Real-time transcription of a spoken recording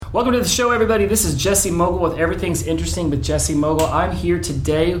Welcome to the show, everybody. This is Jesse Mogul with Everything's Interesting with Jesse Mogul. I'm here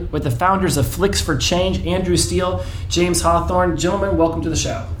today with the founders of Flicks for Change, Andrew Steele, James Hawthorne. Gentlemen, welcome to the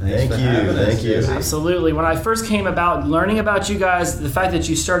show. Thank you. Absolutely. When I first came about learning about you guys, the fact that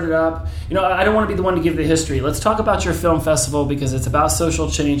you started up, I don't want to be the one to give the history. Let's talk about your film festival because it's about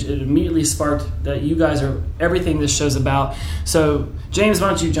social change. It immediately sparked that you guys are everything this show's about. So, James, why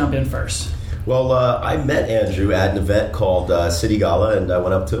don't you jump in first? Well, I met Andrew at an event called City Gala, and I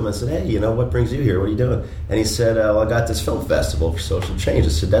went up to him and said, hey, what brings you here? What are you doing? And he said, I got this film festival for social change. I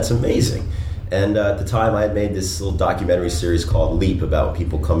said, that's amazing. And at the time, I had made this little documentary series called Leap about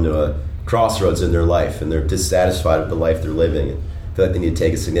people come to a crossroads in their life, and they're dissatisfied with the life they're living, and feel like they need to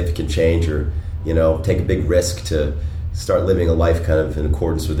take a significant change or, take a big risk to start living a life kind of in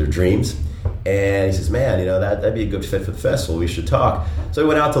accordance with their dreams. And he says, man, that'd be a good fit for the festival. We should talk. So we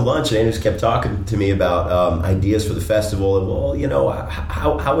went out to lunch, and Andrew just kept talking to me about ideas for the festival. And,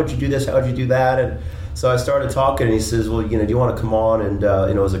 how would you do this? How would you do that? And so I started talking, and he says, well, do you want to come on and,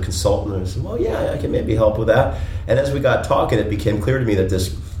 as a consultant? And I said, well, yeah, I can maybe help with that. And as we got talking, it became clear to me that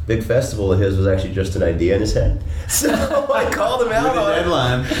this big festival of his was actually just an idea in his head. So I called him out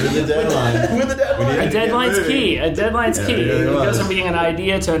with the deadline. A deadline's key. A deadline's key. It goes from being an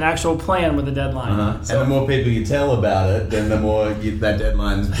idea to an actual plan with a deadline. Uh-huh. So, and the more people you tell about it, then the more that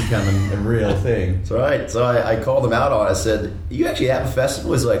deadline's becoming a real thing. That's right. So I called him out on it. I said, you actually have a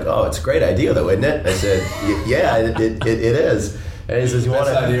festival? He's like, oh, it's a great idea though, isn't it? I said, yeah, it is. And he says,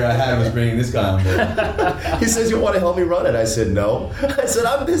 Best idea I had was bringing this guy on board. He says, you want to help me run it? I said, no. I said,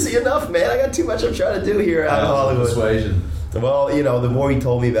 I'm busy enough, man. I got too much I'm trying to do here out of Hollywood. Persuasion. Well, the more he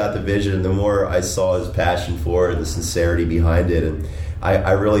told me about the vision, the more I saw his passion for it, the sincerity behind it. And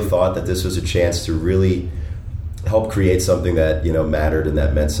I really thought that this was a chance to really help create something that, mattered and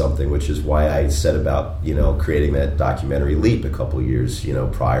that meant something, which is why I set about, creating that documentary Leap a couple of years,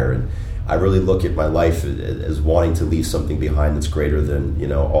 prior. And I really look at my life as wanting to leave something behind that's greater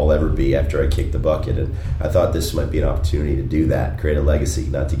than, I'll ever be after I kick the bucket. And I thought this might be an opportunity to do that, create a legacy,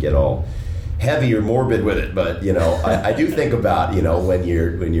 not to get all heavy or morbid with it. But, I do think about, when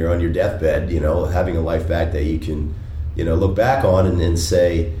you're on your deathbed, having a life back that you can, look back on and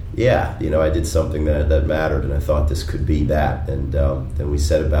say, yeah, I did something that mattered, and I thought this could be that. And then we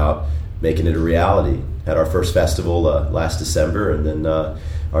set about making it a reality. Had our first festival last December, and then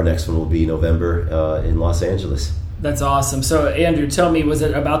our next one will be November in Los Angeles. That's awesome. So, Andrew, tell me, was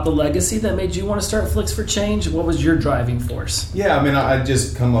it about the legacy that made you want to start Flicks for Change? What was your driving force? Yeah, I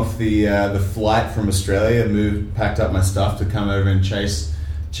just come off the flight from Australia, packed up my stuff to come over and chase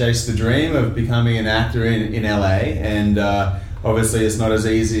the dream of becoming an actor in LA. And obviously, it's not as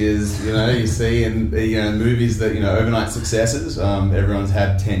easy as you see in movies that overnight successes. Everyone's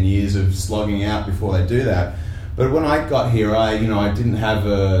had 10 years of slogging out before they do that. But when I got here, I didn't have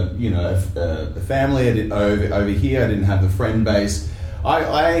a family over here. I didn't have the friend base.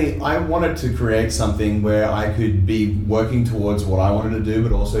 I wanted to create something where I could be working towards what I wanted to do,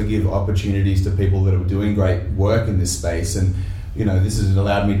 but also give opportunities to people that are doing great work in this space. And this has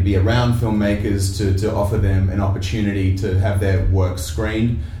allowed me to be around filmmakers to offer them an opportunity to have their work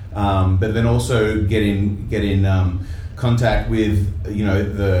screened, but then also get in contact with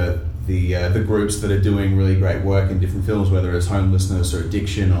the groups that are doing really great work in different films, whether it's homelessness or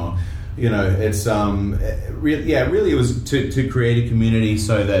addiction or it's really it was to create a community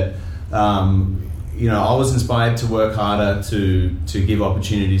so that I was inspired to work harder to give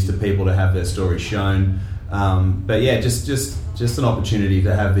opportunities to people to have their stories shown. But yeah, just an opportunity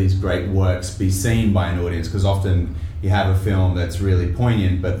to have these great works be seen by an audience, because often you have a film that's really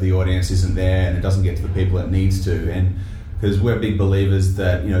poignant but the audience isn't there and it doesn't get to the people it needs to. And because we're big believers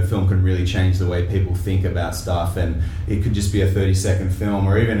that film can really change the way people think about stuff, and it could just be a 30-second film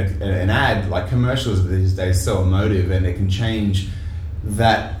or even an ad. Like commercials these days are so emotive, and it can change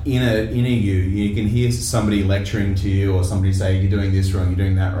that inner you. You can hear somebody lecturing to you or somebody say you're doing this wrong, you're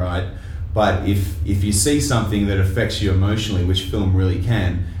doing that right. But if you see something that affects you emotionally, which film really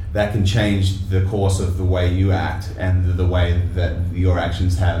can, that can change the course of the way you act and the way that your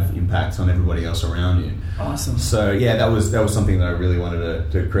actions have impacts on everybody else around you. Awesome. So yeah, that was something that I really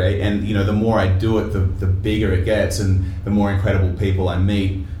wanted to create. And the more I do it, the bigger it gets, and the more incredible people I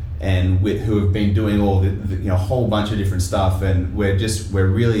meet and who have been doing all the whole bunch of different stuff. And we're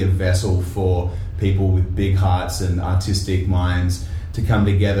really a vessel for people with big hearts and artistic minds to come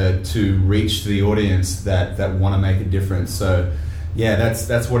together to reach the audience that want to make a difference. So yeah,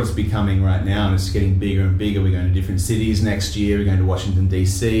 that's what it's becoming right now, and it's getting bigger and bigger. We're going to different cities next year. We're going to Washington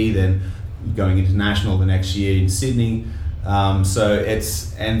DC, then going international the next year in Sydney. So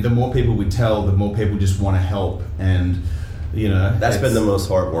and the more people we tell, the more people just want to help. And That's been the most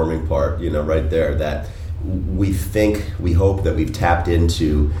heartwarming part, right there, that we hope that we've tapped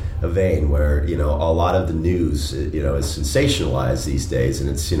into a vein where, a lot of the news, is sensationalized these days, and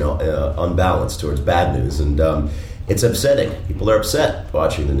it's, unbalanced towards bad news. And it's upsetting. People are upset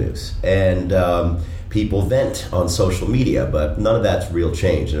watching the news. And people vent on social media, but none of that's real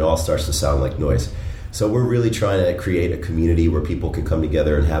change. It all starts to sound like noise. So we're really trying to create a community where people can come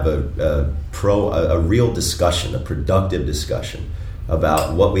together and have a real discussion, a productive discussion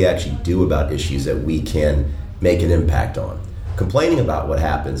about what we actually do about issues that we can make an impact on. Complaining about what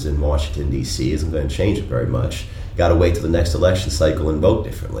happens in Washington, D.C. isn't going to change it very much. Got to wait till the next election cycle and vote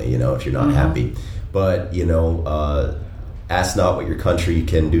differently, if you're not happy. But, ask not what your country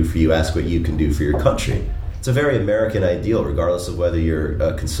can do for you, ask what you can do for your country. It's a very American ideal, regardless of whether you're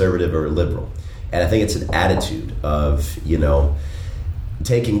a conservative or a liberal. And I think it's an attitude of,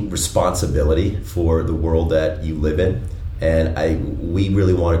 taking responsibility for the world that you live in. And we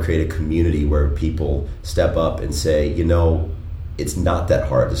really want to create a community where people step up and say, it's not that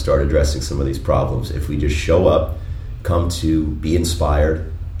hard to start addressing some of these problems if we just show up, come to be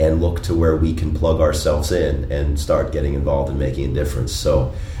inspired, and look to where we can plug ourselves in and start getting involved and making a difference.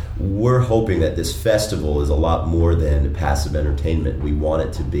 So we're hoping that this festival is a lot more than passive entertainment. We want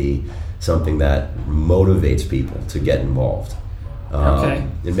it to be something that motivates people to get involved. And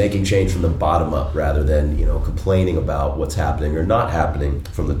making change from the bottom up rather than complaining about what's happening or not happening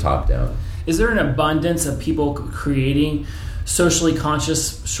from the top down. Is there an abundance of people creating socially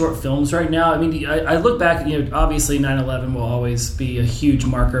conscious short films right now? I mean, I look back, obviously 9/11 will always be a huge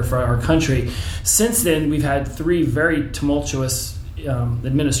marker for our country. Since then, we've had 3 very tumultuous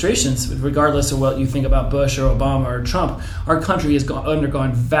administrations, regardless of what you think about Bush or Obama or Trump. Our country has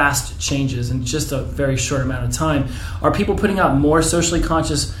undergone vast changes in just a very short amount of time. Are people putting out more socially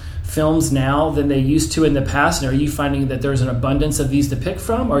conscious films now than they used to in the past? And are you finding that there's an abundance of these to pick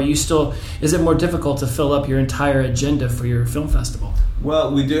from? Or is it more difficult to fill up your entire agenda for your film festival?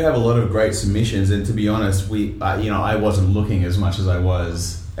 Well, we do have a lot of great submissions, and to be honest, I wasn't looking as much as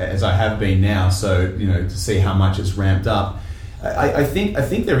I have been now. So to see how much it's ramped up. I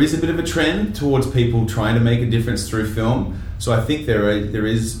think there is a bit of a trend towards people trying to make a difference through film. So I think there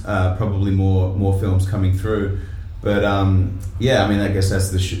is probably more films coming through. But I guess that's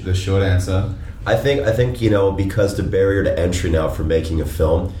the short answer. I think because the barrier to entry now for making a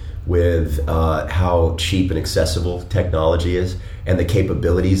film with how cheap and accessible technology is and the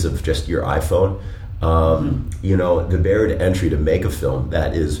capabilities of just your iPhone, the barrier to entry to make a film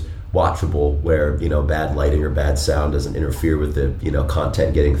that is watchable, where bad lighting or bad sound doesn't interfere with the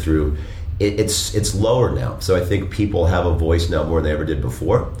content getting through, it's lower now. So I think people have a voice now more than they ever did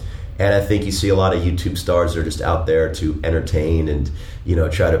before. And I think you see a lot of YouTube stars that are just out there to entertain and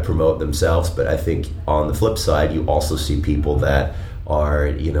try to promote themselves. But I think on the flip side, you also see people that are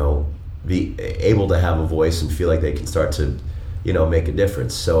be able to have a voice and feel like they can start to make a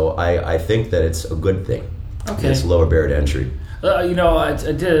difference. So I think that it's a good thing. Okay, it's a lower barrier to entry. I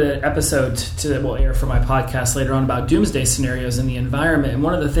did an episode that will air for my podcast later on about doomsday scenarios in the environment. And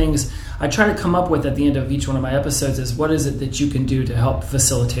one of the things I try to come up with at the end of each one of my episodes is, what is it that you can do to help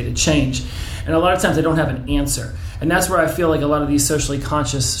facilitate a change? And a lot of times I don't have an answer. And that's where I feel like a lot of these socially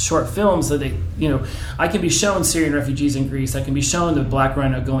conscious short films that I can be shown Syrian refugees in Greece. I can be shown the black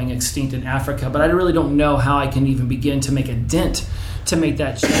rhino going extinct in Africa, but I really don't know how I can even begin to make a dent to make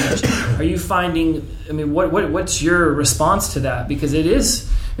that change. Are you finding, what's your response to that? Because it is,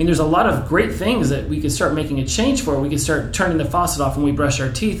 there's a lot of great things that we could start making a change for. We could start turning the faucet off when we brush our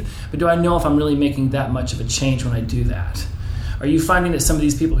teeth, but do I know if I'm really making that much of a change when I do that? Are you finding that some of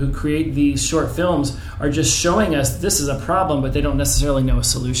these people who create these short films are just showing us this is a problem, but they don't necessarily know a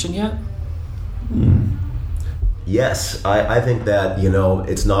solution yet? Yes, I think that,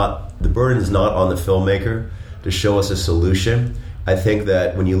 the burden is not on the filmmaker to show us a solution. I think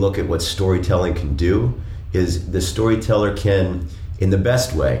that when you look at what storytelling can do, is the storyteller can, in the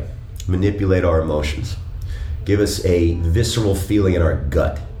best way, manipulate our emotions, give us a visceral feeling in our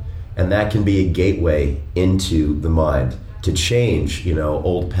gut, and that can be a gateway into the mind to change,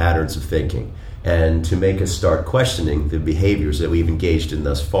 old patterns of thinking and to make us start questioning the behaviors that we've engaged in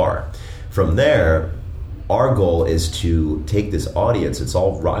thus far. From there, our goal is to take this audience, it's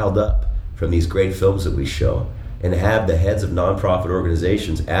all riled up from these great films that we show, and have the heads of nonprofit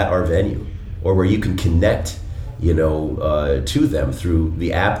organizations at our venue, or where you can connect, to them through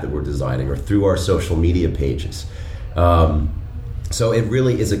the app that we're designing or through our social media pages. So it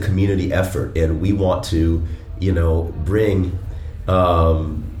really is a community effort, and we want to, bring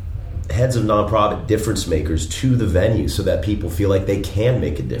heads of nonprofit difference makers to the venue so that people feel like they can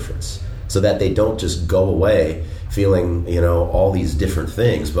make a difference, so that they don't just go away feeling, all these different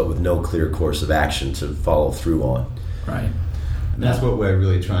things, but with no clear course of action to follow through on. Right. And that's what we're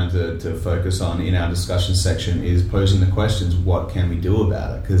really trying to focus on in our discussion section, is posing the questions, what can we do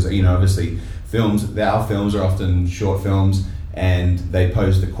about it? Because, obviously our films are often short films, and they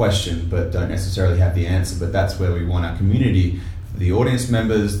pose the question but don't necessarily have the answer. But that's where we want our community, the audience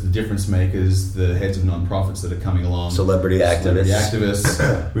members, the difference makers, the heads of non-profits that are coming along, celebrity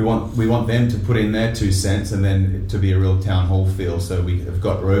activists. we want them to put in their 2 cents, and then to be a real town hall feel. So we have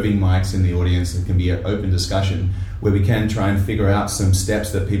got roving mics in the audience, and can be an open discussion where we can try and figure out some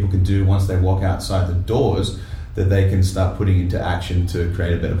steps that people can do once they walk outside the doors, that they can start putting into action to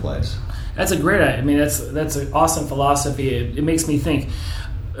create a better place. That's a great idea. I mean, that's an awesome philosophy. It makes me think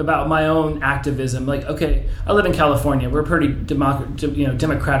about my own activism. Like, okay, I live in California. We're a pretty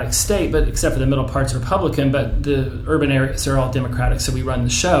democratic state, but except for the middle part's Republican, but the urban areas are all Democratic, so we run the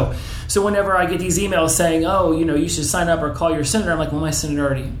show. So whenever I get these emails saying, oh, you should sign up or call your senator, I'm like, well, my senator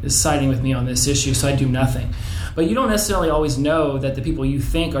already is siding with me on this issue, so I do nothing. But you don't necessarily always know that the people you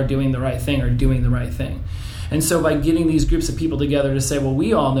think are doing the right thing are doing the right thing. And so by getting these groups of people together to say, well,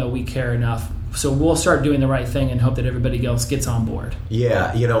 we all know we care enough, so we'll start doing the right thing and hope that everybody else gets on board.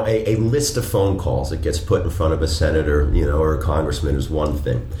 Yeah, a list of phone calls that gets put in front of a senator, or a congressman is one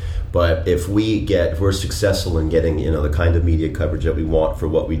thing. But if we're successful in getting, the kind of media coverage that we want for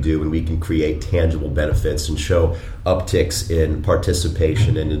what we do, and we can create tangible benefits and show upticks in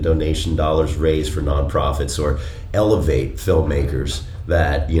participation and in donation dollars raised for nonprofits, or elevate filmmakers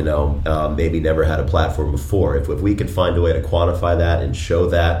that, maybe never had a platform before. If we could find a way to quantify that and show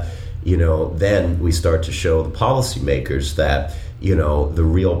that, then we start to show the policymakers that, the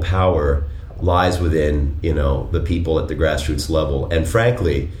real power lies within, the people at the grassroots level. And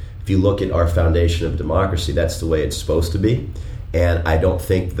frankly, if you look at our foundation of democracy, that's the way it's supposed to be. And I don't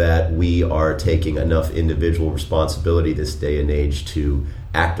think that we are taking enough individual responsibility this day and age to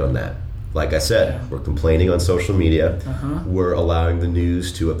act on that. Like I said, we're complaining on social media. We're allowing the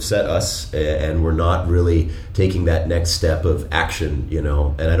news to upset us, and we're not really taking that next step of action,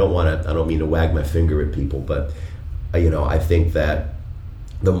 And I don't mean to wag my finger at people, but I think that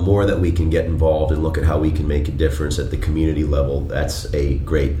the more that we can get involved and look at how we can make a difference at the community level, that's a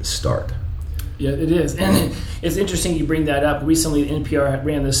great start. Yeah, it is. And it's interesting you bring that up. Recently, NPR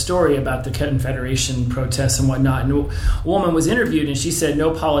ran this story about the Confederation protests and whatnot. And a woman was interviewed, and she said no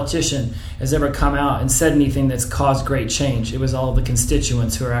politician has ever come out and said anything that's caused great change. It was all the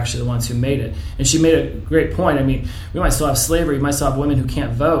constituents who are actually the ones who made it. And she made a great point. I mean, we might still have slavery. We might still have women who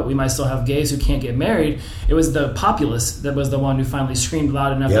can't vote. We might still have gays who can't get married. It was the populace that was the one who finally screamed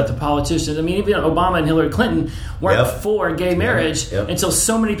loud enough that the politicians, I mean, even Obama and Hillary Clinton weren't for gay marriage until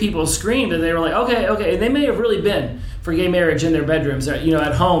so many people screamed, and they were like, okay. And they may have really been for gay marriage in their bedrooms, or,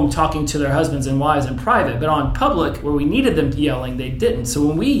 at home talking to their husbands and wives in private, but on public, where we needed them yelling, they didn't. So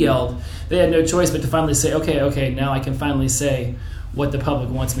when we yelled, they had no choice but to finally say, okay, now I can finally say what the public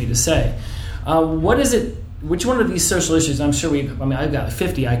wants me to say. What is it? Which one of these social issues? I'm sure I've got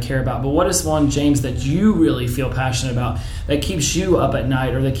 50 I care about, but what is one, James, that you really feel passionate about, that keeps you up at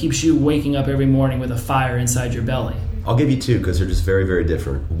night, or that keeps you waking up every morning with a fire inside your belly? I'll give you two, because they're just very, very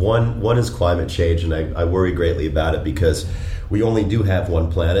different. One is climate change, and I worry greatly about it because we only do have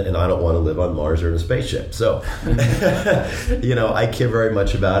one planet, and I don't want to live on Mars or in a spaceship. So, I care very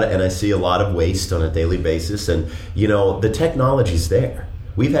much about it, and I see a lot of waste on a daily basis. And, the technology's there.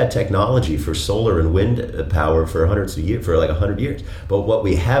 We've had technology for solar and wind power for hundreds of years, for like 100 years. But what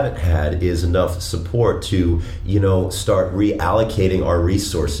we haven't had is enough support to, start reallocating our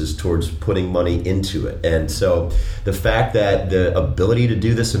resources towards putting money into it. And so the fact that the ability to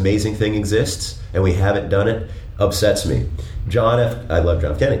do this amazing thing exists and we haven't done it upsets me. I love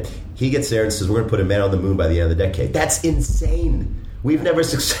John F. Kennedy. He gets there and says, we're going to put a man on the moon by the end of the decade. That's insane. We've never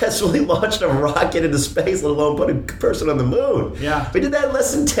successfully launched a rocket into space, let alone put a person on the moon. Yeah. We did that in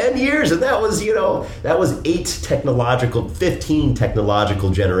less than 10 years, and that was 15 technological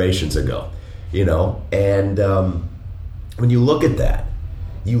generations ago, And when you look at that,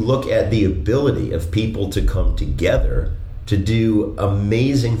 you look at the ability of people to come together to do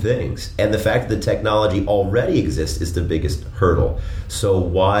amazing things. And the fact that the technology already exists is the biggest hurdle. So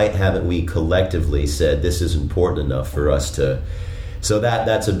why haven't we collectively said this is important enough for us to... So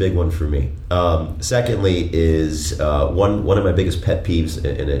that's a big one for me. Secondly is one of my biggest pet peeves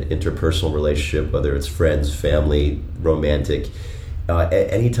in an interpersonal relationship, whether it's friends, family, romantic.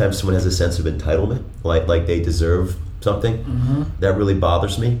 Anytime someone has a sense of entitlement, like they deserve something, that really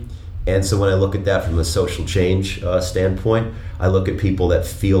bothers me. And so when I look at that from a social change standpoint, I look at people that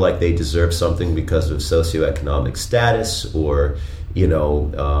feel like they deserve something because of socioeconomic status or,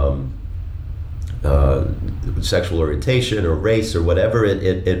 sexual orientation or race or whatever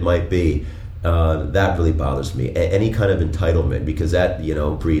it might be. That really bothers me. Any kind of entitlement, because that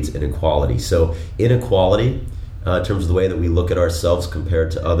breeds inequality. So inequality, in terms of the way that we look at ourselves compared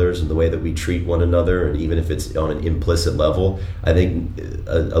to others and the way that we treat one another, and even if it's on an implicit level, I think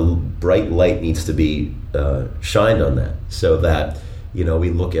a bright light needs to be shined on that, so that we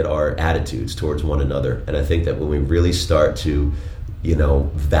look at our attitudes towards one another. And I think that when we really start to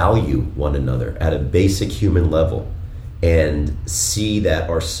value one another at a basic human level and see that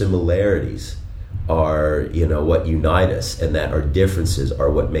our similarities are what unite us, and that our differences are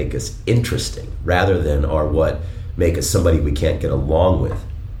what make us interesting rather than are what make us somebody we can't get along with,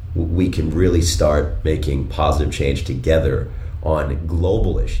 we can really start making positive change together on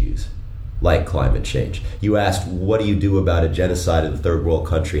global issues like climate change. You asked, what do you do about a genocide in a third world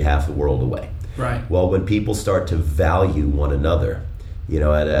country half the world away? Right. Well, when people start to value one another,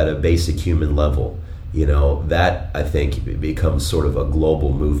 at a basic human level, that I think becomes sort of a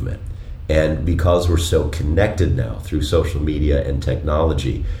global movement. And because we're so connected now through social media and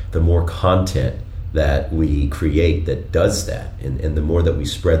technology, the more content that we create that does that, and the more that we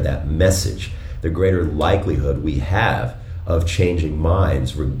spread that message, the greater likelihood we have of changing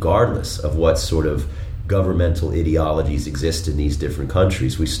minds, regardless of what sort of governmental ideologies exist in these different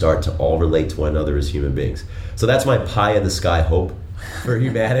countries. We start to all relate to one another as human beings. So that's my pie in the sky hope for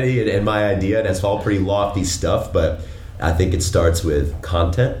humanity and my idea. And it's all pretty lofty stuff, but I think it starts with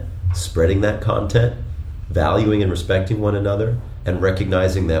content, spreading that content, valuing and respecting one another, and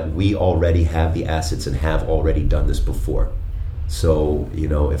recognizing that we already have the assets and have already done this before. So,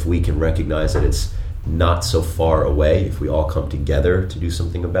 if we can recognize that it's not so far away, if we all come together to do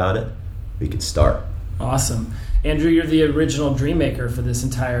something about it, we can start. Awesome. Andrew, you're the original dream maker for this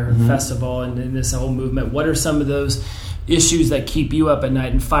entire festival and this whole movement. What are some of those issues that keep you up at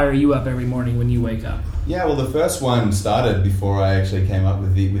night and fire you up every morning when you wake up? Yeah, well, the first one started before I actually came up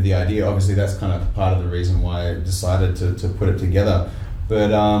with the idea. Obviously, that's kind of part of the reason why I decided to put it together.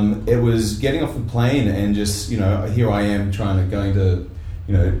 But it was getting off the plane and just, here I am going to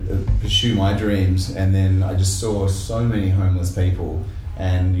pursue my dreams. And then I just saw so many homeless people,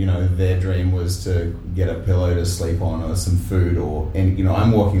 and, their dream was to get a pillow to sleep on or some food, and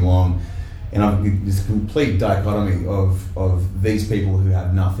I'm walking along, and I've this complete dichotomy of these people who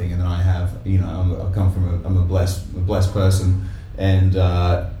have nothing, and then I have, I'm a blessed person, and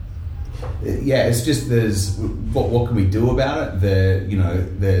it's just there's what can we do about it?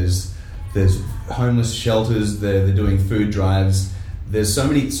 There's homeless shelters. They're doing food drives. There's so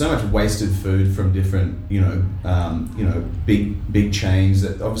much wasted food from different big chains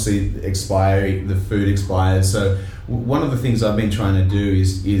that obviously expire. The food expires. So one of the things I've been trying to do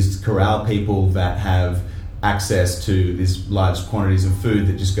is corral people that have access to these large quantities of food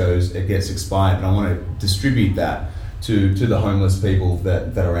that it gets expired, and I want to distribute that to the homeless people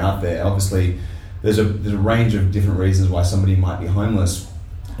that are out there. Obviously, there's a range of different reasons why somebody might be homeless,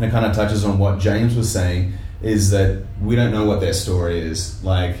 and it kind of touches on what James was saying, is that we don't know what their story is.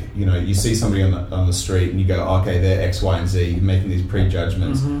 Like, you see somebody on the street and you go, okay, they're X, Y, and Z. You're making these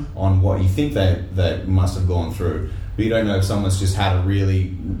prejudgments on what you think they must have gone through. But you don't know if someone's just had a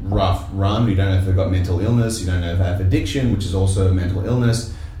really rough run. You don't know if they've got mental illness. You don't know if they have addiction, which is also a mental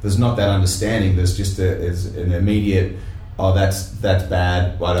illness. There's not that understanding. There's just there's an immediate, that's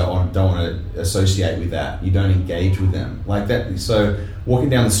bad, but I don't want to associate with that. You don't engage with them like that. So walking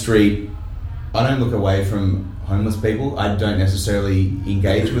down the street, I don't look away from homeless people. I don't necessarily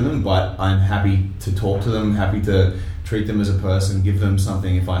engage with them, but I'm happy to talk to them, happy to treat them as a person, give them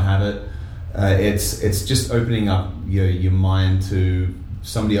something if I have it. It's just opening up your mind to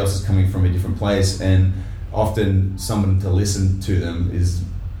somebody else is coming from a different place, and often someone to listen to them is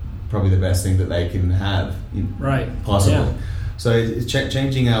probably the best thing that they can have. Right. Possible. Yeah. So it's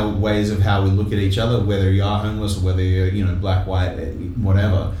changing our ways of how we look at each other, whether you are homeless or whether you're black, white,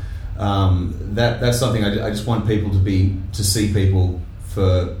 whatever. That's something I just want people to see people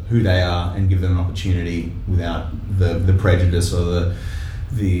for who they are and give them an opportunity without the prejudice or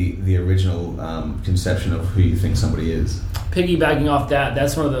the original conception of who you think somebody is. Piggybacking off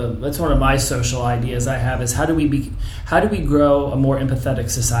that's one of my social ideas I have, is how do we grow a more empathetic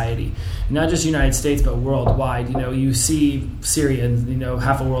society, not just United States but worldwide. You see Syrians,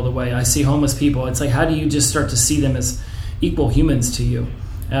 half a world away. I see homeless people. It's like, how do you just start to see them as equal humans to you?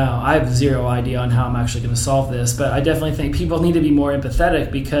 I have zero idea on how I'm actually going to solve this, but I definitely think people need to be more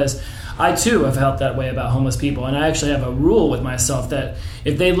empathetic, because I too have felt that way about homeless people, and I actually have a rule with myself that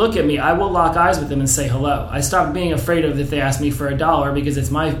if they look at me, I will lock eyes with them and say hello. I stopped being afraid of if they ask me for $1 because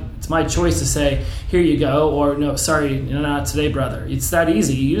it's my choice to say, here you go, or no, sorry, not today, brother. It's that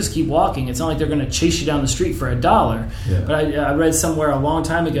easy. You just keep walking. It's not like they're going to chase you down the street for $1. Yeah. But I read somewhere a long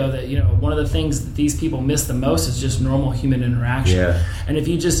time ago that one of the things that these people miss the most is just normal human interaction. Yeah. And if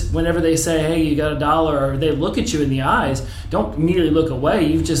you just, whenever they say, hey, you got $1, or they look at you in the eyes, don't immediately look away.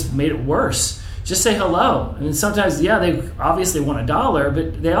 You've just made it worse. Just say hello. And sometimes, they obviously want $1,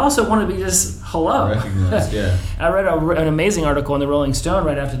 but they also want to be just hello. Recognized, yeah. I read an amazing article in the Rolling Stone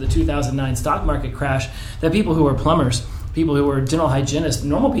right after the 2009 stock market crash that people who were plumbers, people who were dental hygienists,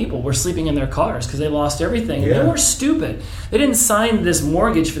 normal people, were sleeping in their cars because they lost everything. And they weren't stupid. They didn't sign this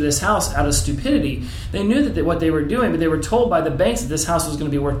mortgage for this house out of stupidity. They knew that what they were doing, but they were told by the banks that this house was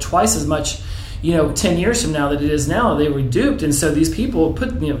going to be worth twice as much 10 years from now that it is now. They were duped. And so these people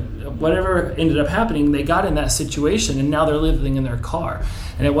put, whatever ended up happening, they got in that situation, and now they're living in their car.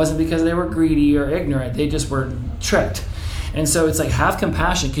 And it wasn't because they were greedy or ignorant. They just were tricked. And so it's like, have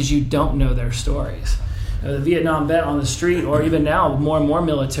compassion because you don't know their stories. The Vietnam vet on the street, or even now more and more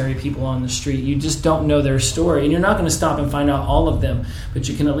military people on the street, you just don't know their story. And you're not going to stop and find out all of them, but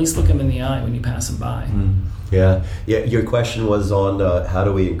you can at least look them in the eye when you pass them by. Yeah. Your question was on how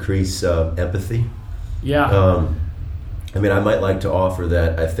do we increase empathy? Yeah. I might like to offer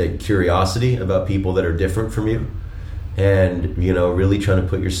that I think curiosity about people that are different from you, and really trying to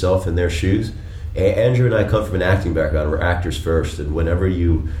put yourself in their shoes. Andrew and I come from an acting background. We're actors first, and whenever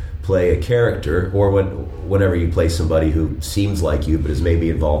you play a character, or whenever you play somebody who seems like you but is maybe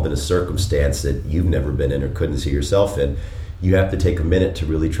involved in a circumstance that you've never been in or couldn't see yourself in, you have to take a minute to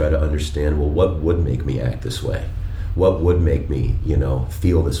really try to understand, well, what would make me act this way? What would make me,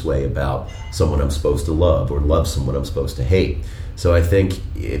 feel this way about someone I'm supposed to love, or love someone I'm supposed to hate? So I think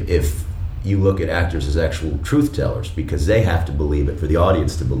if you look at actors as actual truth tellers, because they have to believe it for the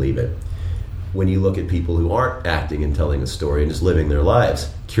audience to believe it. When you look at people who aren't acting and telling a story and just living their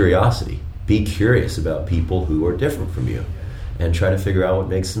lives, curiosity. Be curious about people who are different from you and try to figure out what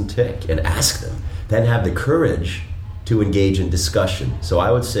makes them tick and ask them. Then have the courage to engage in discussion. So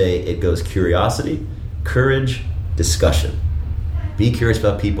I would say it goes curiosity, courage, discussion. Be curious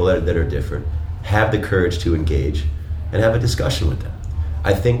about people that are different. Have the courage to engage and have a discussion with them.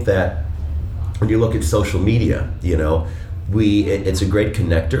 I think that when you look at social media, it's a great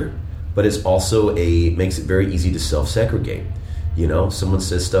connector, but it's also makes it very easy to self-segregate. Someone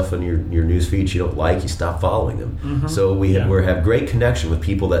says stuff on your news feed you don't like, you stop following them. Mm-hmm. So we have great connection with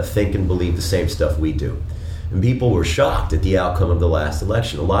people that think and believe the same stuff we do. And people were shocked at the outcome of the last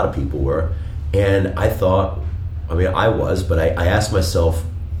election. A lot of people were. And I thought, I was, but I asked myself,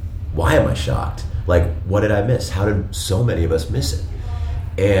 why am I shocked? Like, what did I miss? How did so many of us miss it?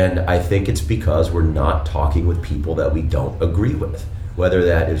 And I think it's because we're not talking with people that we don't agree with, whether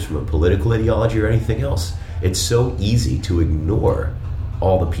that is from a political ideology or anything else. It's so easy to ignore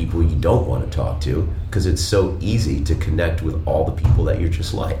all the people you don't want to talk to because it's so easy to connect with all the people that you're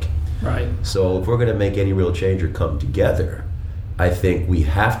just like. Right. So if we're going to make any real change or come together, I think we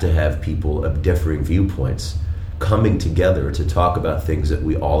have to have people of differing viewpoints coming together to talk about things that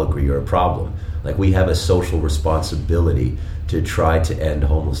we all agree are a problem. Like, we have a social responsibility to try to end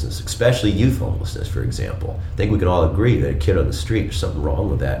homelessness, especially youth homelessness, for example. I think we can all agree that a kid on the street, there's something wrong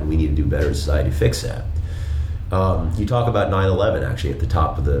with that, and we need to do better in society to fix that. You talk about 9/11 actually at the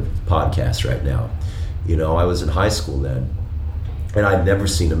top of the podcast right now. I was in high school then, and I'd never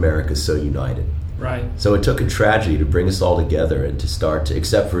seen America so united. Right. So it took a tragedy to bring us all together and to start to,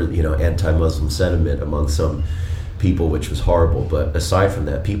 except for, anti-Muslim sentiment among some people, which was horrible. But aside from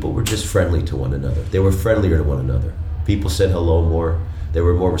that, people were just friendly to one another. They were friendlier to one another. People said hello more. They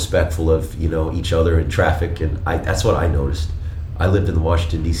were more respectful of, each other in traffic. And that's what I noticed. I lived in the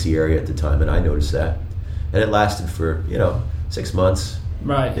Washington, D.C. area at the time, and I noticed that. And it lasted for, 6 months.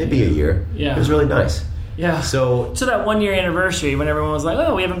 Right. Maybe a year. Yeah. It was really nice. Yeah. So that 1 year anniversary when everyone was like,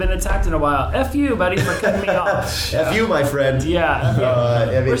 "Oh, we haven't been attacked in a while." F you, buddy, for cutting me off. F you, my friend.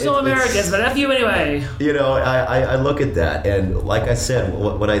 Yeah. We're still Americans, but F you anyway. I look at that, and like I said,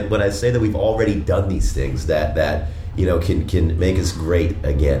 when I say that we've already done these things that can make us great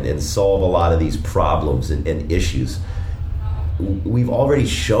again and solve a lot of these problems and issues, we've already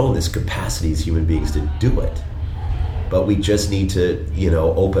shown this capacity as human beings to do it. But we just need to,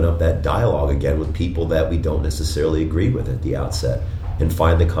 open up that dialogue again with people that we don't necessarily agree with at the outset. and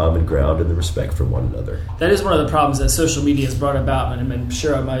find the common ground and the respect for one another. That is one of the problems that social media has brought about, and I'm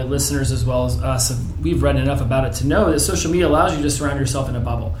sure my listeners as well as us, we've read enough about it to know that social media allows you to surround yourself in a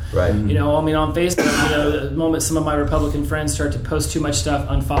bubble. Right. You know, I mean, on Facebook, the moment some of my Republican friends start to post too much stuff,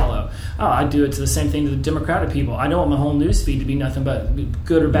 unfollow. Oh, I do it to the same thing to the Democratic people. I don't want my whole news feed to be nothing but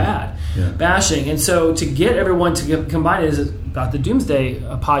good or bad, bashing. And so to get everyone to combine it is about the Doomsday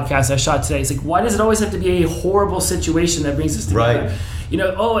podcast I shot today. It's like, why does it always have to be a horrible situation that brings us together? Right. You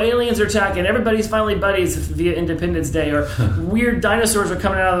know, oh, aliens are attacking, everybody's finally buddies via Independence Day, or weird dinosaurs are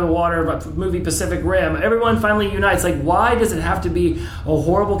coming out of the water, movie Pacific Rim. Everyone finally unites. Like, why does it have to be a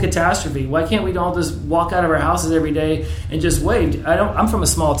horrible catastrophe? Why can't we all just walk out of our houses every day and just wave? I'm from a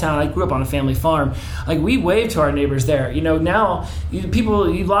small town. I grew up on a family farm. Like, we wave to our neighbors there. You know, now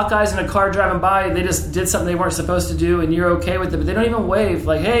you lock eyes in a car driving by, they just did something they weren't supposed to do, and you're okay with it, but they don't even wave.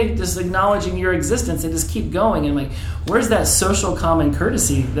 Like, hey, just acknowledging your existence. They just keep going. And like, where's that social common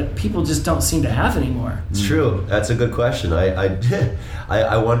courtesy that people just don't seem to have anymore? It's true. That's a good question.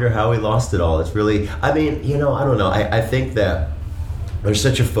 I wonder how we lost it all. It's really, I mean, you know, I don't know. I think that there's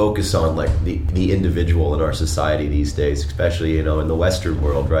such a focus on like the individual in our society these days, especially, you know, in the Western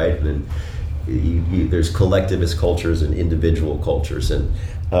world, right? And there's collectivist cultures and individual cultures, and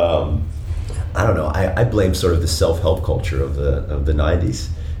I don't know. I blame sort of the self-help culture of the 90s.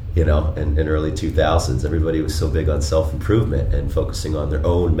 You know, and early 2000s, everybody was so big on self-improvement and focusing on their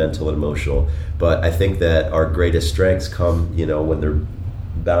own mental and emotional. But I think that our greatest strengths come, you know, when they're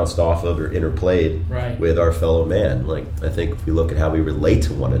bounced off of or interplayed with our fellow man. Like, I think if we look at how we relate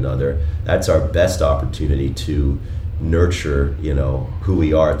to one another, that's our best opportunity to nurture, you know, who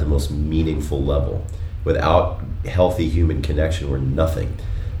we are at the most meaningful level. Without healthy human connection, we're nothing.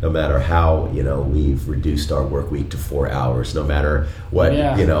 No matter how, you know, we've reduced our work week to 4 hours, no matter what,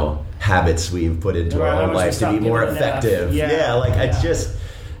 you know, habits we've put into our own life to be more effective.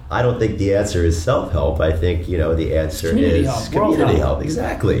 I don't think the answer is self-help. I think, you know, the answer is community help.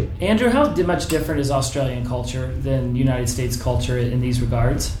 Exactly. Andrew, how much different is Australian culture than United States culture in these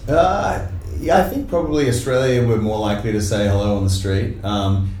regards? Yeah, I think probably Australia, we're more likely to say hello on the street.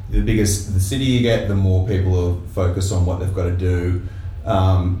 The city you get, the more people will focus on what they've got to do.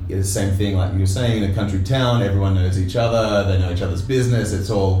 It's the same thing like you were saying, in a country town, everyone knows each other, they know each other's business, it's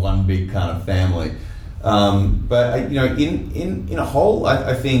all one big kind of family. But you know, in a whole,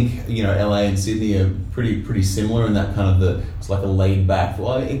 I think, you know, LA and Sydney are pretty similar in that kind of it's like a laid back.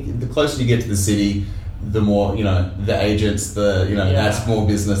 Well, the closer you get to the city, the more, you know, the agents, that's more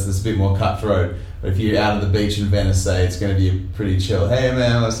business, that's a bit more cutthroat. But if you're out of the beach in Venice, say, it's going to be pretty chill. Hey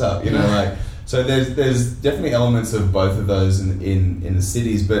man, what's up? You know, like. So there's definitely elements of both of those in the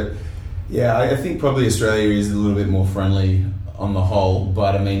cities, but yeah, I think probably Australia is a little bit more friendly on the whole.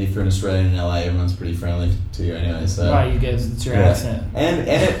 But I mean, if you're an Australian in LA, everyone's pretty friendly to you anyway. So right, you guys, it's your accent, and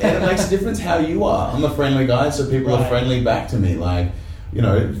it makes a difference how you are. I'm a friendly guy, so people are friendly back to me. Like, you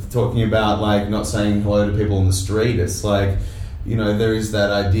know, talking about like not saying hello to people on the street, it's like, you know, there is that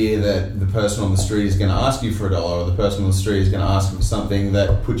idea that the person on the street is going to ask you for $1, or the person on the street is going to ask you for something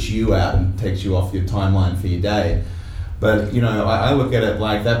that puts you out and takes you off your timeline for your day. But, you know, I look at it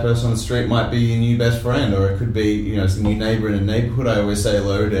like that person on the street might be your new best friend, or it could be, you know, it's a new neighbor in a neighborhood. I always say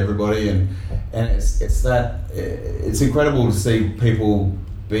hello to everybody, and it's incredible to see people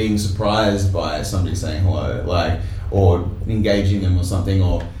being surprised by somebody saying hello, like, or engaging them or something,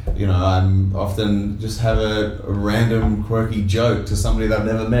 or, you know, I'm often just have a random quirky joke to somebody that I've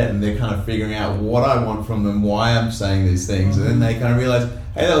never met, and they're kind of figuring out what I want from them, why I'm saying these things, and then they kind of realize,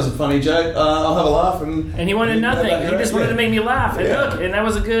 hey, that was a funny joke, I'll have a laugh. And he wanted nothing, he just wanted to make me laugh, and look, and that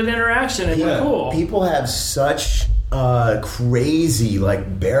was a good interaction, and we're cool. People have such crazy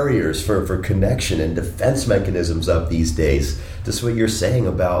like barriers for connection and defense mechanisms up these days. Just what you're saying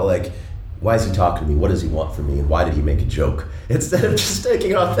about like, why is he talking to me? What does he want from me? And why did he make a joke? Instead of just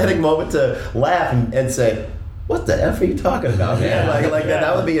taking an authentic moment to laugh and say, what the F are you talking about, man?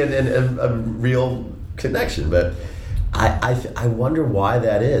 That would be a real connection. But I wonder why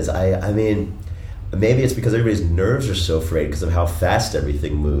that is. I mean, maybe it's because everybody's nerves are so frayed because of how fast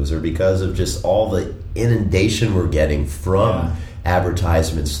everything moves, or because of just all the inundation we're getting from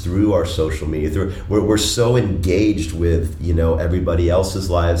advertisements through our social media. We're so engaged with, you know, everybody else's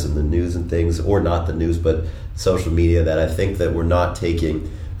lives and the news and things, or not the news, but social media, that I think that we're not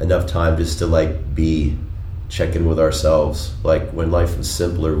taking enough time just to like check in with ourselves. Like when life was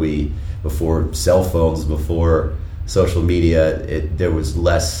simpler, before cell phones, before social media, there was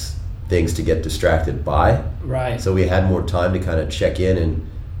less things to get distracted by. Right. So we had more time to kind of check in and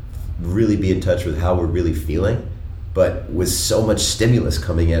really be in touch with how we're really feeling. But with so much stimulus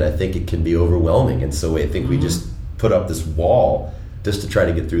coming in, I think it can be overwhelming. And so I think we just put up this wall just to try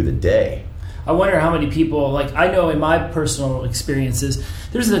to get through the day. I wonder how many people, like, I know in my personal experiences,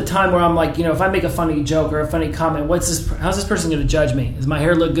 there's a time where I'm like, if I make a funny joke or a funny comment, how's this person going to judge me? Does my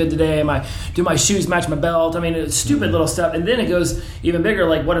hair look good today? Do my shoes match my belt? I mean, it's stupid little stuff. And then it goes even bigger,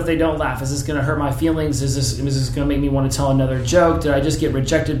 like, what if they don't laugh? Is this going to hurt my feelings? Is this going to make me want to tell another joke? Did I just get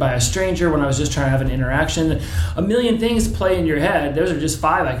rejected by a stranger when I was just trying to have an interaction? A million things play in your head. Those are just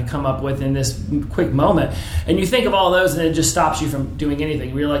 5 I could come up with in this quick moment. And you think of all those and it just stops you from doing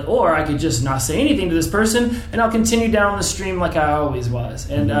anything. You're like, or I could just not say anything to this person and I'll continue down the stream like I always was.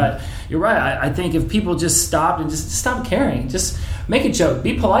 And you're right. I think if people just stopped and just stop caring, just make a joke,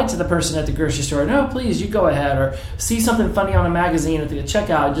 be polite to the person at the grocery store. No, please, you go ahead. Or see something funny on a magazine at the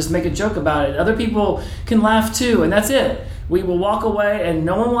checkout and just make a joke about it. Other people can laugh too, and that's it. We will walk away and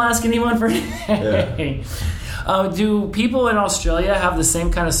no one will ask anyone for anything. Do people in Australia have the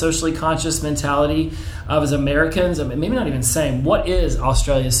same kind of socially conscious mentality as Americans? I mean, maybe not even same. What is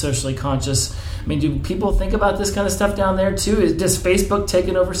Australia's socially conscious? I mean, do people think about this kind of stuff down there too? Does Facebook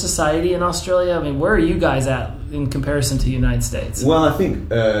taking over society in Australia? I mean, where are you guys at in comparison to the United States? Well, I think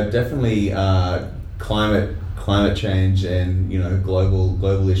definitely climate change and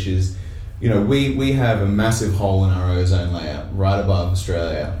global issues. We have a massive hole in our ozone layer right above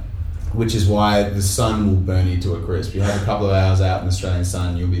Australia, which is why the sun will burn you to a crisp. You have a couple of hours out in the Australian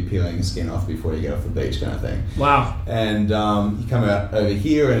sun, you'll be peeling your skin off before you get off the beach, kind of thing. Wow. And you come out over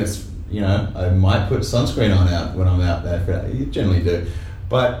here and it's, I might put sunscreen on out when I'm out there. You generally do.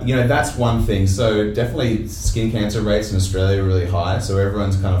 But, that's one thing. So definitely skin cancer rates in Australia are really high. So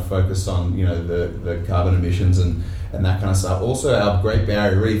everyone's kind of focused on, the carbon emissions and that kind of stuff. Also, our Great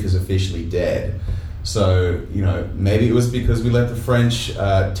Barrier Reef is officially dead. So, maybe it was because we let the French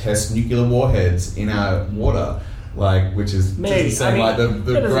test nuclear warheads in our water, which is the greatest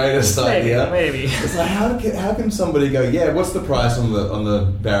idea. Maybe. It's like, how can somebody go, what's the price on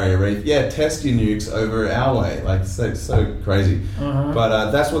the Barrier Reef? Yeah, test your nukes over our way. So crazy. Uh-huh.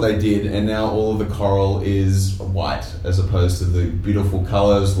 But that's what they did, and now all of the coral is white as opposed to the beautiful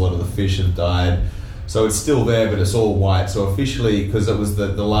colours. A lot of the fish have died. So it's still there, but it's all white. So officially, because it was the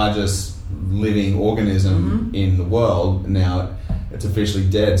largest living organism in the world, now it's officially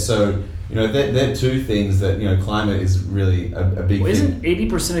dead. So they're two things that climate is really a big thing. Isn't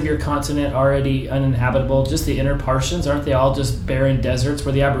 80% of your continent already uninhabitable? Just the inner portions, aren't they all just barren deserts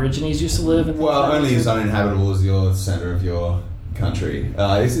where the Aborigines used to live? Well, only as uninhabitable as your center of your country.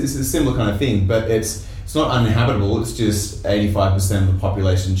 It's a similar kind of thing, but it's not uninhabitable. It's just 85% of the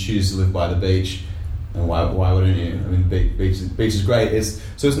population choose to live by the beach. And why wouldn't you? I mean, beach is great.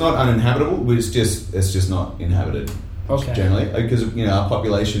 So it's not uninhabitable. It's just not inhabited. Okay. Generally, because our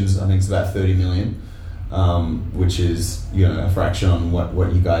population's, I think it's about 30 million, which is a fraction on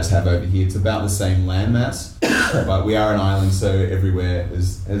what you guys have over here. It's about the same land mass, but we are an island, so everywhere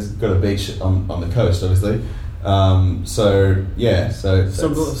has got a beach on the coast, obviously. So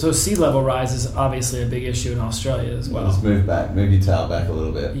sea level rise is obviously a big issue in Australia as well. Let's move your tail back a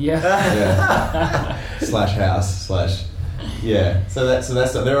little bit. Yeah. /house/ yeah. So that's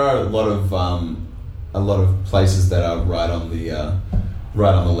there are a lot of places that are right on the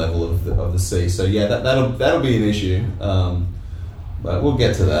level of the sea. So that'll be an issue. But we'll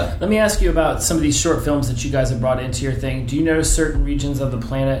get to that. Let me ask you about some of these short films that you guys have brought into your thing. Do you notice certain regions of the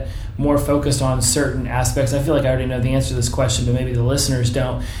planet more focused on certain aspects? I feel like I already know the answer to this question, but maybe the listeners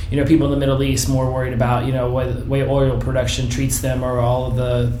don't. People in the Middle East more worried about, the way oil production treats them or all of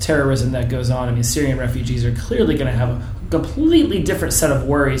the terrorism that goes on. I mean, Syrian refugees are clearly going to have a completely different set of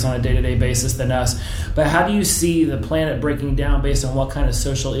worries on a day-to-day basis than us. But how do you see the planet breaking down based on what kind of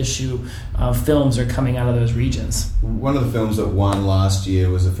social issue films are coming out of those regions? One of the films that won last year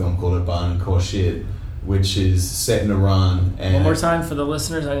was a film called Aban and Khorshid, which is set in Iran. And one more time for the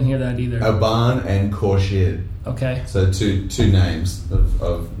listeners, I didn't hear that either. Aban and Khorshid. Okay. So two names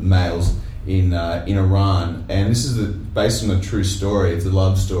of males in Iran, and this is based on a true story. It's a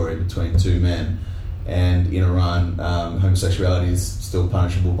love story between two men. And in Iran, homosexuality is still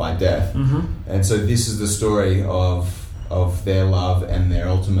punishable by death. Mm-hmm. And so this is the story of their love and their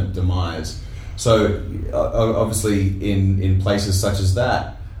ultimate demise. So obviously in places such as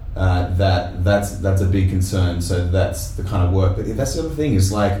that's a big concern. So that's the kind of work. But that's the other thing,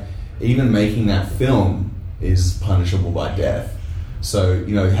 is even making that film is punishable by death. So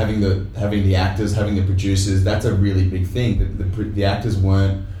having the actors, having the producers, that's a really big thing. The actors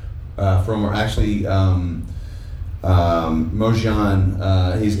weren't Mojan,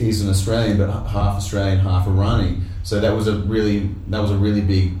 he's an Australian, but half Australian, half Irani. So that was a really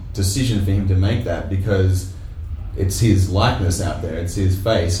big decision for him to make that, because it's his likeness out there, it's his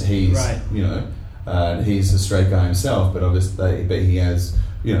face. He's right. He's a straight guy himself, but obviously, he has,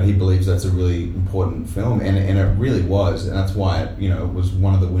 he believes that's a really important film, and it really was, and that's why it was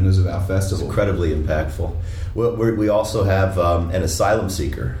one of the winners of our festival. It's incredibly impactful. We also have an asylum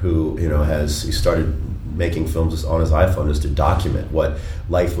seeker who he started making films on his iPhone just to document what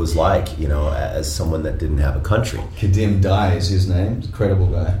life was like, as someone that didn't have a country. Kadim Dai is his name. Incredible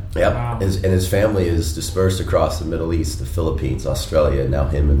guy. Yep. Wow. His family is dispersed across the Middle East, the Philippines, Australia, and now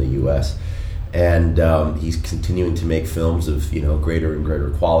him in the U.S. And he's continuing to make films of greater and greater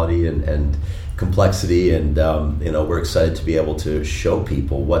quality and complexity, and we're excited to be able to show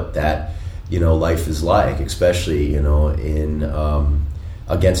people what that life is like, especially in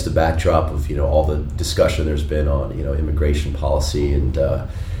against the backdrop of all the discussion there's been on immigration policy and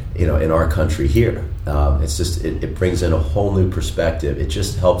in our country here. It's just it brings in a whole new perspective. It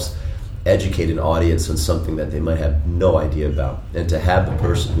just helps educate an audience on something that they might have no idea about, and to have the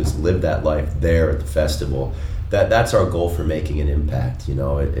person who's lived that life there at the festival, that's our goal for making an impact.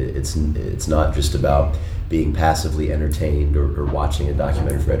 It's not just about being passively entertained or watching a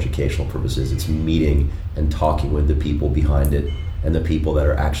documentary for educational purposes. It's meeting and talking with the people behind it and the people that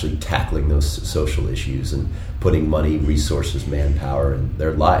are actually tackling those social issues and putting money, resources, manpower, and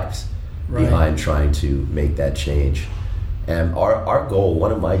their lives behind trying to make that change. And our goal,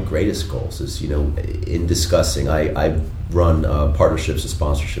 one of my greatest goals, is in discussing. I run partnerships and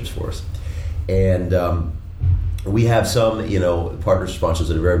sponsorships for us, and we have some partner sponsors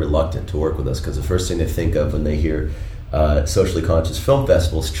that are very reluctant to work with us because the first thing they think of when they hear socially conscious film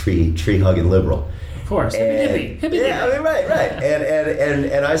festivals, tree hugging liberal. Of course, hippie. Yeah, I mean, right.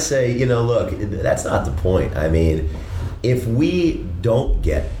 And I say, look, that's not the point. I mean, if we don't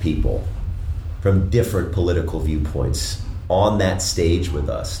get people from different political viewpoints on that stage with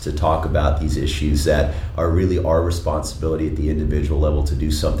us to talk about these issues that are really our responsibility at the individual level to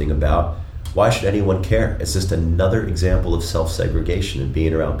do something about, why should anyone care? It's just another example of self-segregation and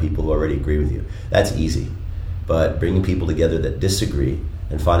being around people who already agree with you. That's easy. But bringing people together that disagree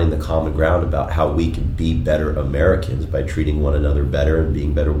and finding the common ground about how we can be better Americans by treating one another better and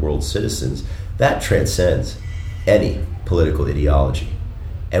being better world citizens, that transcends any political ideology.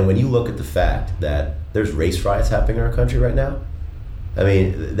 And when you look at the fact that there's race riots happening in our country right now, I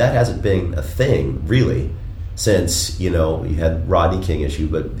mean, that hasn't been a thing, really, since, you had Rodney King issue,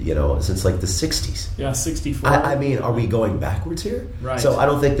 but, since like the 60s. Yeah, 64. I mean, are we going backwards here? Right. So I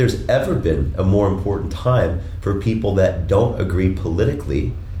don't think there's ever been a more important time for people that don't agree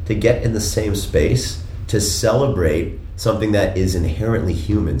politically to get in the same space to celebrate something that is inherently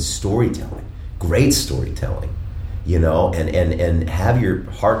human, storytelling, great storytelling. And have your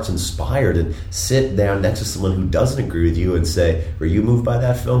hearts inspired and sit down next to someone who doesn't agree with you and say, were you moved by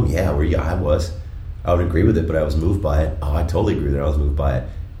that film? Yeah, I was. I would agree with it, but I was moved by it. Oh, I totally agree with it. I was moved by it.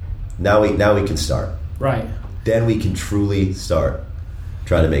 Now we can start. Right. Then we can truly start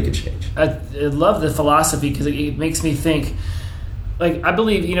trying to make a change. I love the philosophy because it makes me think. Like, I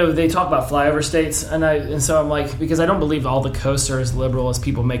believe, they talk about flyover states, and so I'm like, because I don't believe all the coasts are as liberal as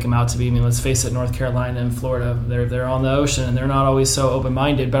people make them out to be. I mean, let's face it, North Carolina and Florida, they're on the ocean, and they're not always so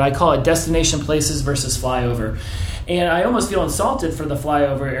open-minded. But I call it destination places versus flyover. And I almost feel insulted for the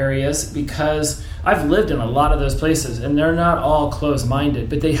flyover areas because I've lived in a lot of those places, and they're not all closed-minded,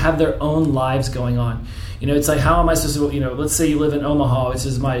 but they have their own lives going on. It's like, how am I supposed to, let's say you live in Omaha, it's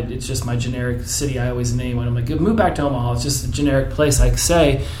just my generic city I always name when I'm like, move back to Omaha, it's just a generic place I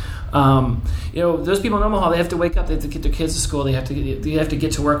say. Those people in Omaha, they have to wake up, they have to get their kids to school, they have to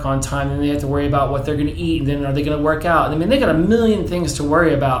get to work on time, and they have to worry about what they're going to eat, and then are they going to work out? I mean, they got a million things to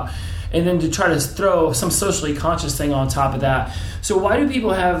worry about, and then to try to throw some socially conscious thing on top of that. So why do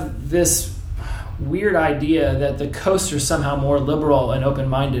people have this weird idea that the coasts are somehow more liberal and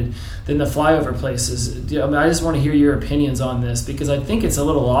open-minded than the flyover places? I just want to hear your opinions on this because I think it's a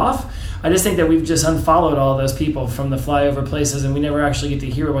little off. I just think that we've just unfollowed all those people from the flyover places and we never actually get to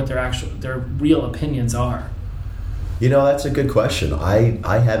hear what their real opinions are. That's a good question.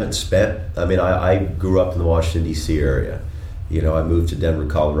 I haven't spent, I grew up in the Washington, D.C. area. I moved to Denver,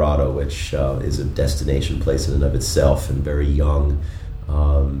 Colorado, which is a destination place in and of itself and very young,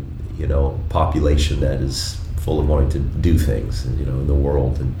 population that is full of wanting to do things, in the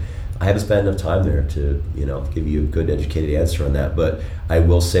world. And I haven't spent enough time there to, give you a good educated answer on that. But I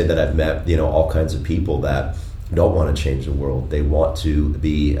will say that I've met, all kinds of people that don't want to change the world. They want to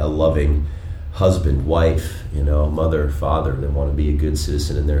be a loving husband, wife, mother, father. They want to be a good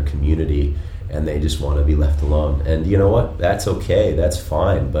citizen in their community, and they just want to be left alone. And you know what? That's okay. That's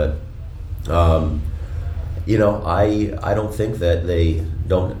fine. But, I don't think that they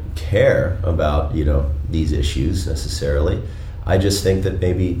don't care about, these issues necessarily. I just think that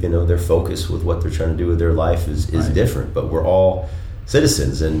maybe, their focus with what they're trying to do with their life is different. But we're all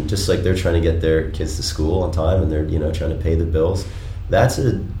citizens, and just like they're trying to get their kids to school on time, and they're trying to pay the bills. That's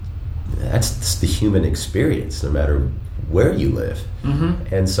the human experience, no matter where you live.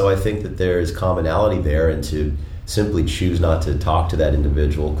 Mm-hmm. And so I think that there is commonality there, and to simply choose not to talk to that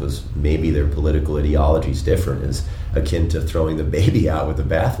individual because maybe their political ideology is different is akin to throwing the baby out with the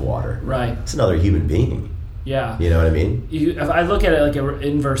bathwater. Right. It's another human being. Yeah. You know what I mean? If I look at it like an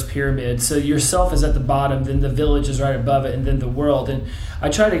inverse pyramid. So yourself is at the bottom, then the village is right above it, and then the world. And I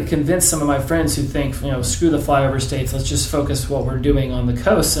try to convince some of my friends who think, screw the flyover states, let's just focus what we're doing on the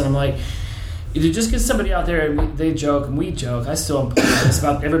coast. And I'm like, you just get somebody out there, and they joke, and we joke. I still am this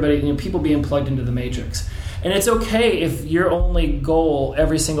about everybody, people being plugged into the matrix. And it's okay if your only goal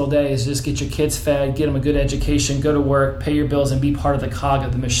every single day is just get your kids fed, get them a good education, go to work, pay your bills, and be part of the cog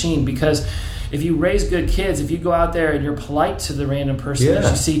of the machine. Because if you raise good kids, if you go out there and you're polite to the random person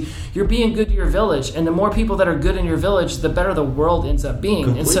that you see, you're being good to your village. And the more people that are good in your village, the better the world ends up being.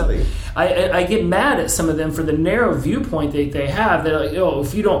 Completely. And so I get mad at some of them for the narrow viewpoint they have. They're like,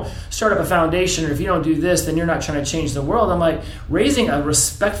 if you don't start up a foundation, or if you don't do this, then you're not trying to change the world. I'm like, raising a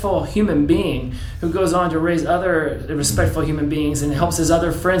respectful human being who goes on to raise other respectful human beings and helps his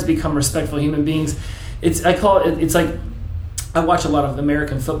other friends become respectful human beings. It's like, I watch a lot of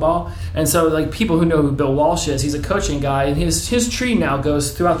American football, and so like people who know who Bill Walsh is, he's a coaching guy, and his tree now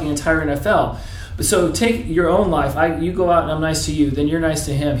goes throughout the entire NFL. So take your own life. You go out and I'm nice to you, then you're nice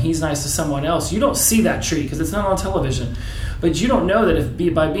to him, he's nice to someone else. You don't see that tree because it's not on television. But you don't know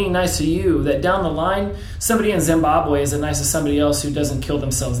that by being nice to you, that down the line, somebody in Zimbabwe is nice to somebody else who doesn't kill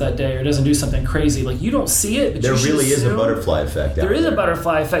themselves that day or doesn't do something crazy. Like, you don't see it, but there really is a butterfly effect. There is a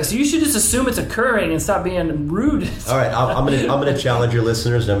butterfly effect. So you should just assume it's occurring and stop being rude. All right, I'm gonna challenge your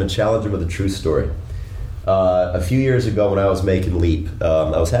listeners, and I'm gonna challenge them with a true story. A few years ago, when I was making Leap,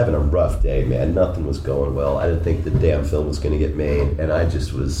 I was having a rough day, man. Nothing was going well. I didn't think the damn film was going to get made, and I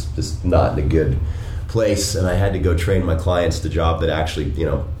just was not in a good place, and I had to go train my clients the job that actually,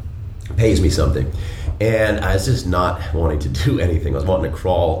 pays me something. And I was just not wanting to do anything. I was wanting to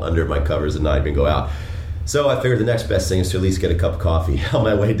crawl under my covers and not even go out. So I figured the next best thing is to at least get a cup of coffee on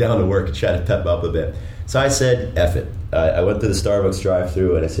my way down to work and try to pep up a bit. So I said, F it. I went to the Starbucks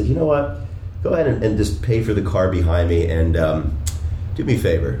drive-thru, and I said, you know what? Go ahead and just pay for the car behind me, and do me a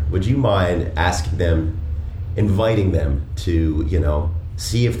favor. Would you mind asking them, inviting them to,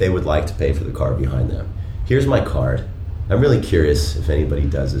 see if they would like to pay for the car behind them? Here's my card. I'm really curious if anybody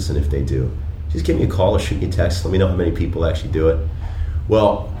does this, and if they do, just give me a call or shoot me a text. Let me know how many people actually do it.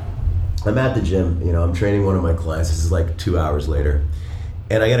 Well, I'm at the gym. I'm training one of my clients. This is like 2 hours later.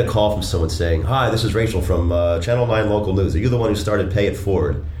 And I get a call from someone saying, hi, this is Rachel from Channel 9 Local News. Are you the one who started Pay It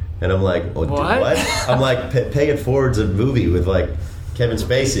Forward? And I'm like, what? I'm like, Pay It Forward's a movie with like Kevin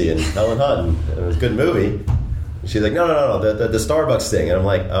Spacey and Helen Hunt. It was a good movie. She's like, no, the Starbucks thing. And I'm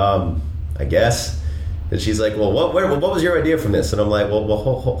like, I guess. And she's like, well, what was your idea from this? And I'm like, well,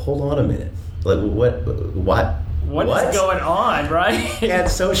 hold on a minute. Like, what is going on, right? And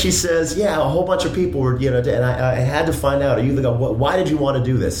so she says, yeah, a whole bunch of people were, and I had to find out, are you the guy? Why did you want to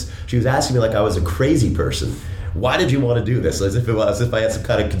do this? She was asking me like I was a crazy person. Why did you want to do this? As if I had some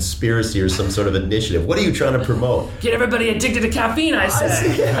kind of conspiracy or some sort of initiative. What are you trying to promote? Get everybody addicted to caffeine, I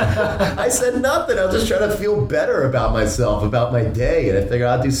said. I said nothing. I was just trying to feel better about myself, about my day, and I figured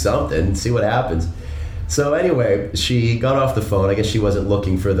I'd do something and see what happens. So anyway, she got off the phone. I guess she wasn't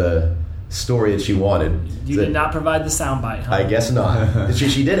looking for the story that she wanted. You did not provide the soundbite, huh? I guess not.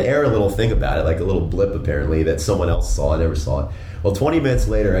 She did air a little thing about it, like a little blip apparently, that someone else saw. I never saw it. Well, 20 minutes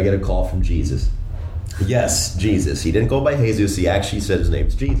later, I get a call from Jesus. Yes, Jesus. He didn't go by Jesus. He actually said his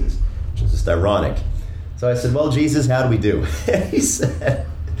name's Jesus, which is just ironic. So I said, well, Jesus, how do we do? He said,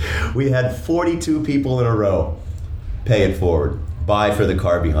 we had 42 people in a row pay it forward, buy for the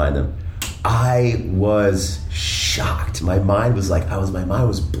car behind them. I was shocked. My mind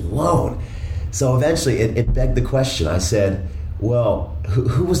was blown. So eventually it begged the question. I said, well,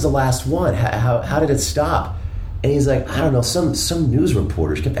 who was the last one? How did it stop? And he's like, I don't know, some news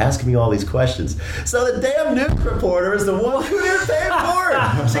reporters kept asking me all these questions. So the damn news reporter is the one who didn't pay it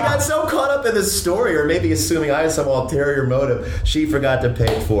forward. She got so caught up in this story, or maybe assuming I had some ulterior motive, she forgot to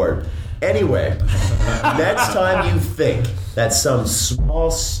pay it forward. Anyway, next time you think that some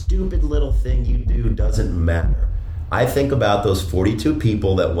small, stupid little thing you do doesn't matter, I think about those 42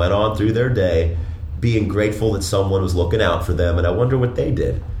 people that went on through their day being grateful that someone was looking out for them, and I wonder what they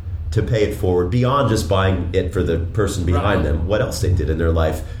did to pay it forward beyond just buying it for the person behind them, what else they did in their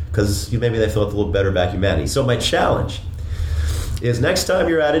life, because maybe they felt a little better about humanity. So my challenge is next time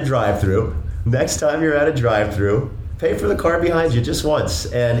you're at a drive-thru, pay for the car behind you just once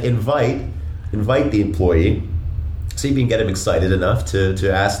and invite the employee. See if you can get him excited enough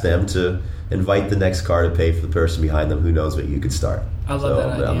to ask them to invite the next car to pay for the person behind them. Who knows what you could start. I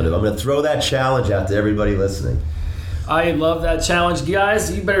love that idea. I'm going to throw that challenge out to everybody listening. I love that challenge.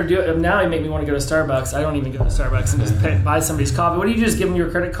 Guys, you better do it. Now you make me want to go to Starbucks. I don't even go to Starbucks and just buy somebody's coffee. What do you just give them your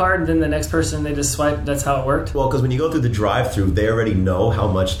credit card and then the next person, they just swipe? That's how it worked? Well, because when you go through the drive-thru, they already know how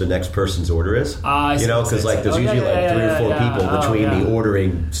much the next person's order is. You know, because like there's usually like 3 or 4 people between the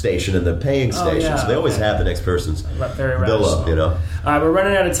ordering station and the paying station. So they always have the next person's bill up, you know. All right, we're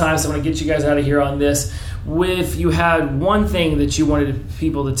running out of time, so I'm going to get you guys out of here on this. If you had one thing that you wanted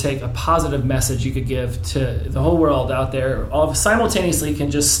people to take, a positive message you could give to the whole world out there, all simultaneously can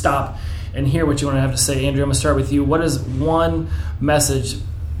just stop and hear what you want to have to say. Andrew, I'm going to start with you. What is one message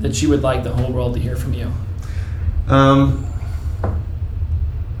that you would like the whole world to hear from you? I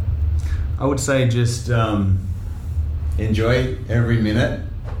would say just enjoy every minute,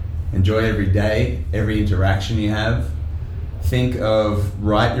 enjoy every day, every interaction you have. Think of,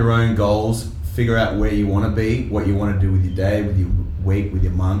 write your own goals. Figure out where you want to be, what you want to do with your day, with your week, with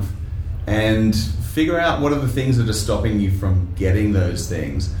your month, and figure out what are the things that are stopping you from getting those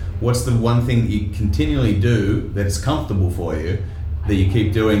things. What's the one thing that you continually do that is comfortable for you, that you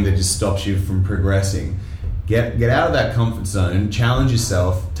keep doing that just stops you from progressing? Get out of that comfort zone, challenge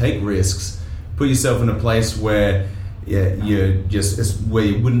yourself, take risks, put yourself in a place where you're just where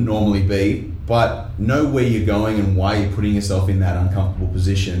you wouldn't normally be, but know where you're going and why you're putting yourself in that uncomfortable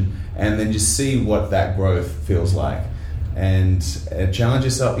position, and then just see what that growth feels like, and challenge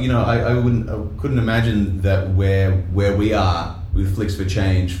yourself. You know, I couldn't imagine that where we are with Flicks for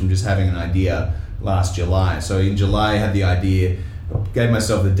Change from just having an idea last July. So in July I had the idea, gave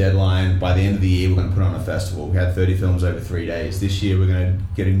myself the deadline, by the end of the year we're going to put on a festival. We had 30 films over 3 days. This year we're going to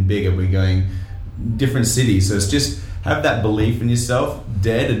get even bigger. We're going different cities. So it's just have that belief in yourself,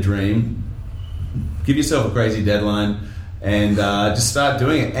 dare to dream, give yourself a crazy deadline, and just start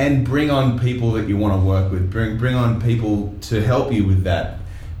doing it, and bring on people that you want to work with. Bring on people to help you with that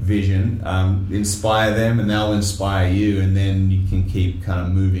vision. Inspire them, and they'll inspire you, and then you can keep kind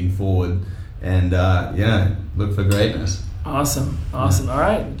of moving forward and look for greatness. Awesome. All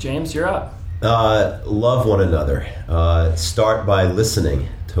right, James, you're up. Love one another. Start by listening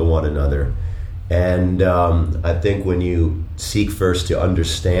to one another. And I think when you seek first to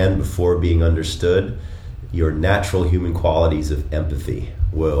understand before being understood, your natural human qualities of empathy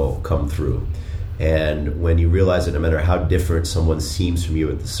will come through. And when you realize that no matter how different someone seems from you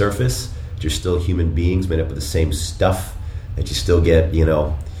at the surface, you're still human beings made up of the same stuff, that you still get,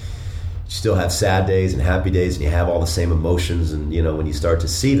 you still have sad days and happy days, and you have all the same emotions. And, when you start to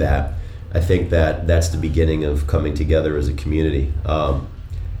see that, I think that that's the beginning of coming together as a community.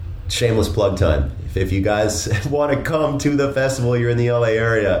 Shameless plug time. If you guys want to come to the festival, you're in the LA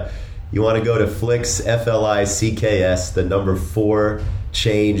area, you want to go to Flicks, FLICKS, the number 4,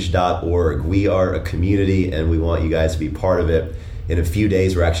 change.org. We are a community, and we want you guys to be part of it. In a few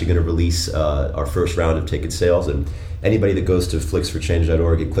days, we're actually going to release our first round of ticket sales, and anybody that goes to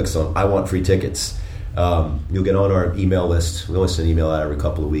flicksforchange.org and clicks on I want free tickets, you'll get on our email list. We only send an email out every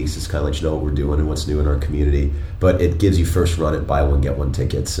couple of weeks. It's kind of let you know what we're doing and what's new in our community. But it gives you first run at buy one, get one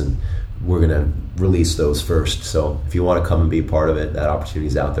tickets, and we're going to release those first. So if you want to come and be a part of it, that opportunity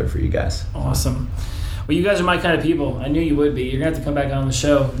is out there for you guys. Awesome. Well, you guys are my kind of people. I knew you would be. You're going to have to come back on the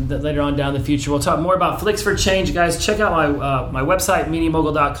show later on down the future. We'll talk more about Flicks for Change. Guys, check out my website,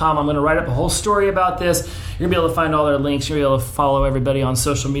 MediaMogul.com. I'm going to write up a whole story about this. You're going to be able to find all their links. You're going to be able to follow everybody on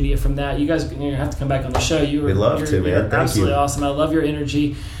social media from that. You guys are going to have to come back on the show. We'd love to, man. Thank absolutely you. Awesome. I love your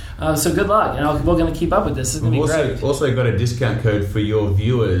energy. So good luck, and we're going to keep up with this. This is going to be great. Also got a discount code for your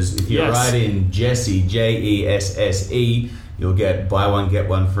viewers. If you write in Jesse, Jesse, you'll get buy one, get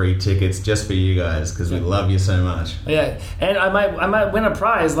one free tickets just for you guys, because we love you so much. Yeah, and I might win a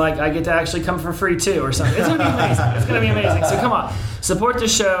prize, like I get to actually come for free too or something. It's going to be amazing. It's going to be amazing. So come on, support the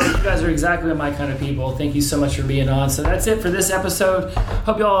show. You guys are exactly my kind of people. Thank you so much for being on. So that's it for this episode.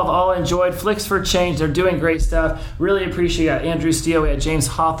 Hope you all have all enjoyed Flicks for Change. They're doing great stuff. Really appreciate Andrew Steele. We had James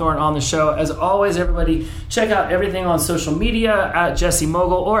Hawthorne on the show. As always, everybody, check out everything on social media at Jesse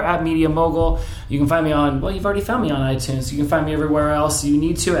Mogul or at Media Mogul. You can find me you've already found me on iTunes. You can find me everywhere else you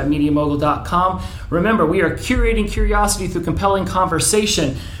need to at MediaMogul.com. Remember, we are curating curiosity through compelling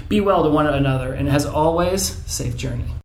conversation. Be well to one another, and as always, safe journey.